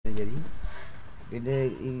ശരി. പിന്നെ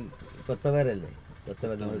ഈ കൊത്തവരല്ലേ,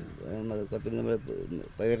 കൊത്തവര നമ്മൾ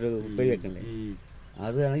പയർ ഉപ്പേരി വെക്കണ്ടേ,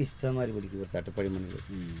 അതാണ് ഇഷ്ടംമാതിരി പിടിക്കും കുറച്ച് അട്ടപ്പാടി മണ്ണിൽ.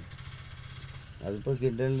 അതിപ്പോൾ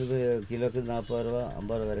കിൻഡലിന് കിലോക്ക് 40 രൂപ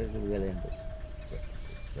 50 രൂപ വരെ വിലയുണ്ട്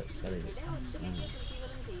കടയിൽ.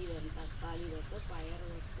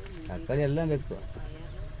 തക്കാളി എല്ലാം വെക്കുക.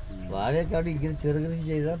 വാഴയൊക്കെ ഇങ്ങനെ ചെറുകൃഷി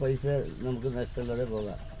ചെയ്താൽ പൈസ നമുക്ക് നഷ്ടമില്ലാതെ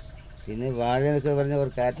പോകാം. പിന്നെ വാഴ എന്നൊക്കെ പറഞ്ഞാൽ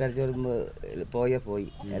ഒരു കാറ്റടിച്ച് പോയി,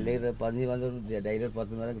 അല്ലെങ്കിൽ പന്നി വന്ന് ഡെയിലി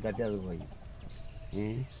 10 നേരം തട്ടി അത് പോയി.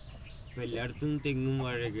 എല്ലായിടത്തും തെങ്ങും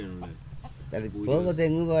വാഴയൊക്കെയാണല്ലോ. ഇപ്പോൾ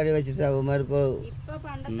തെങ്ങും വാഴ വെച്ചിട്ട് അവന്മാരിപ്പോൾ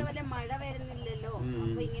മഴ വരുന്നില്ലല്ലോ,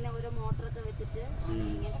 ഇങ്ങനെ ഓരോ മോട്ടറൊക്കെ വെച്ചിട്ട്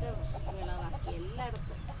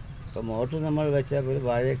എല്ലായിടത്തും. ഇപ്പോൾ മോട്ടർ നമ്മൾ വെച്ചാൽ പോലും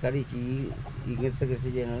വാഴയെക്കാട് ഇങ്ങനത്തെ കൃഷി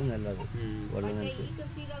ചെയ്യണത് നല്ലത്. വെള്ളം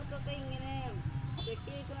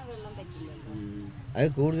അത്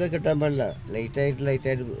കൂടുതൽ കിട്ടാൻ പാടില്ല,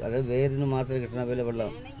 ലൈറ്റായിട്ട് അത് വേരിന് മാത്രമേ കിട്ടണ പോലെ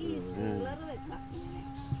വെള്ളം.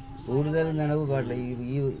 കൂടുതൽ നനവ് പാടില്ല.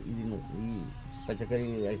 ഈ പച്ചക്കറി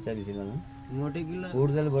അടിസ്ഥാനിച്ചിരുന്നു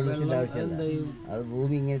കൂടുതൽ വെള്ളത്തിൻ്റെ ആവശ്യമില്ല. അത്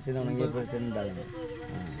ഭൂമി ഇങ്ങനെ ഉണങ്ങിയപ്പോഴത്തേനും ഉണ്ടാകണം.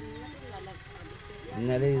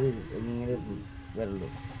 എന്നാലേ ഇത് ഇങ്ങനെ വരുള്ളൂ.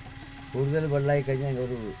 കൂടുതൽ വെള്ളമായി കഴിഞ്ഞാൽ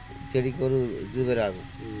ഒരു ചെടിക്കൊരു ഇത് വരാകും.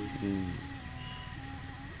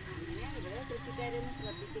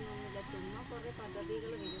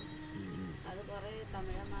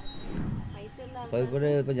 അപ്പോൾ ഇവിടെ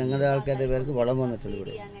ഇപ്പോൾ ഞങ്ങളുടെ ആൾക്കാരുടെ പേർക്ക് വളം വന്നിട്ടുണ്ട്.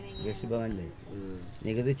 ഇവിടെ കൃഷിഭവനിലെ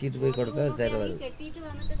നികുതി ചീട്ട് പോയി കൊടുത്താൽ തരവരും.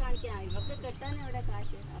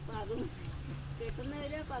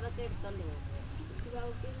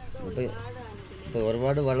 ഇപ്പോൾ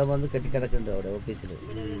ഒരുപാട് വളം വന്ന് കെട്ടിക്കിടക്കുന്നുണ്ട് അവിടെ ഓഫീസിൽ.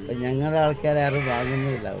 അപ്പം ഞങ്ങളുടെ ആൾക്കാരും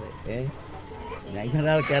വാങ്ങുന്നുമില്ല അവിടെ.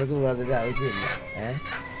 ഞങ്ങളുടെ ആൾക്കാർക്ക് അതിൻ്റെ ആവശ്യമില്ല.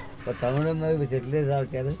 ഇപ്പോൾ തമിഴന്മാർ സെറ്റിൽ ചെയ്ത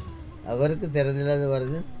ആൾക്കാർ അവർക്ക് തരുന്നില്ല എന്ന്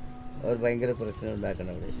പറഞ്ഞ് അവർ ഭയങ്കര പ്രശ്നം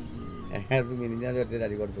ഉണ്ടാക്കണം അവിടെ. അത് മിനിഞ്ഞാന്ന് കുറച്ച്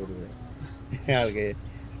അടി കൊടുത്തു കൊടുക്കുക ആൾക്ക്.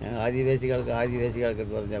 ആദിവാസികൾക്ക്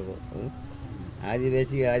പറഞ്ഞപ്പോൾ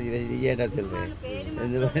ആദിവാസി ചെയ്യേണ്ടത്തില്ലേ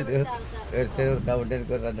എന്ന് പറഞ്ഞിട്ട് ഒരു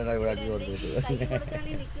കൗണ്ടർക്ക് ഒരു 2 ഇവിടെ അടി കൊടുത്തു.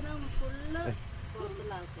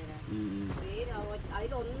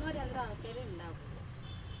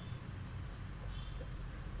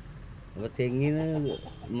 അപ്പോൾ തെങ്ങിന്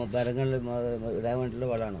മരങ്ങളിൽ ഇടാൻ വേണ്ടിയുള്ള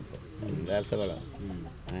വളമാണ് ഇപ്പോൾ നേരത്തെ വളം.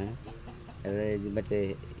 അതായത് മറ്റേ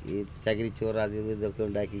ഈ ചകിരിച്ചോറ് അത് ഇതൊക്കെ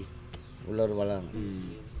ഉണ്ടാക്കി ഉള്ള ഒരു വളമാണ്.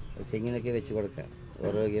 തെങ്ങിനൊക്കെ വെച്ച് കൊടുക്കാം.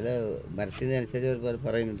 ഓരോ കിലോ മരത്തിനനുസരിച്ച് അവർ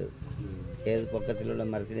പറയുന്നുണ്ട്. ഏത് പൊക്കത്തിലുള്ള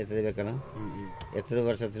മരത്തിന് എത്ര വെക്കണം, എത്ര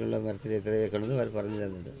വർഷത്തിലുള്ള മരത്തിന് എത്ര വെക്കണമെന്ന് അവർ പറഞ്ഞു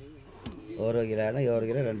തരുന്നുണ്ട്. ഓരോ കിലോ ആണ്, 1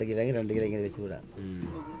 കിലോ 2 കിലോ 2 കിലോ ഇങ്ങനെ വെച്ച് വിടാം.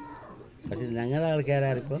 പക്ഷെ ഞങ്ങളുടെ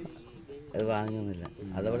ആൾക്കാരാർക്കും അത് വാങ്ങുന്നില്ല.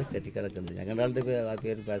 അതവിടെ കെട്ടിക്കിടക്കുന്നുണ്ട്. ഞങ്ങളുടെ ആളുടെ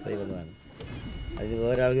പേര് പാസ്സായി വന്നതാണ്. അതിന്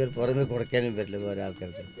വേറെ ആൾക്കാർ പുറമെ കുറയ്ക്കാനും പറ്റില്ല. വേറെ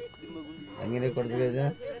ആൾക്കാർക്ക് അങ്ങനെ കൊടുത്തു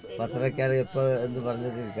കഴിഞ്ഞാൽ പത്രക്കാർ എപ്പോൾ എന്ന്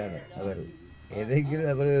പറഞ്ഞിട്ടിരിക്കുകയാണ് അവർ. ഏതെങ്കിലും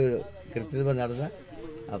അവർ കൃത്രിമം നടന്നാൽ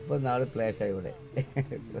അപ്പോൾ നാളെ ഫ്ലാഷായി. ഇവിടെ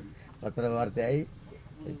പത്രവാർത്തയായി,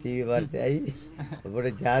 TV വാർത്തയായി, ഇവിടെ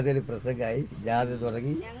ജാഥയിൽ പ്രസംഗമായി, ജാഥ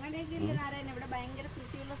തുടങ്ങി. ഭയങ്കര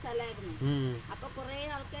കൃഷിയുള്ള സ്ഥലമായിരുന്നു. അപ്പൊ കുറെ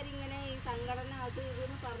ആൾക്കാർ ഇങ്ങനെ ഈ സംഘടന അത്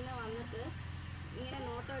ഇതെന്ന് പറഞ്ഞ് വന്നിട്ട് ഇങ്ങനെ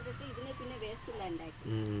നോട്ടം ഇട്ടിട്ട് ഇതിനെ പിന്നെ വേസ്റ്റ് ലാൻഡാക്കി,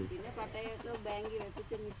 പിന്നെ പട്ടയൊക്കെ ബാങ്കിൽ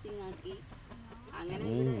വെപ്പിച്ച് മിസ്സിങ് ആക്കി. അങ്ങനെ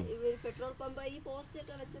ഇവർ പെട്രോൾ പമ്പ് ഈ പോസ്റ്റ്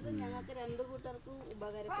ഒക്കെ വെച്ചത് ഞങ്ങൾക്ക് 2 കൂട്ടർക്കും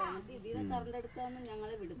ഉപകാരപ്പെടുന്നിട്ട് ഇതിനെ കറണ്ട് എടുക്കാനൊന്നും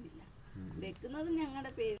ഞങ്ങളെ വിടുന്നില്ല. വെക്കുന്നത്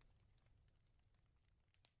ഞങ്ങളുടെ പേര്.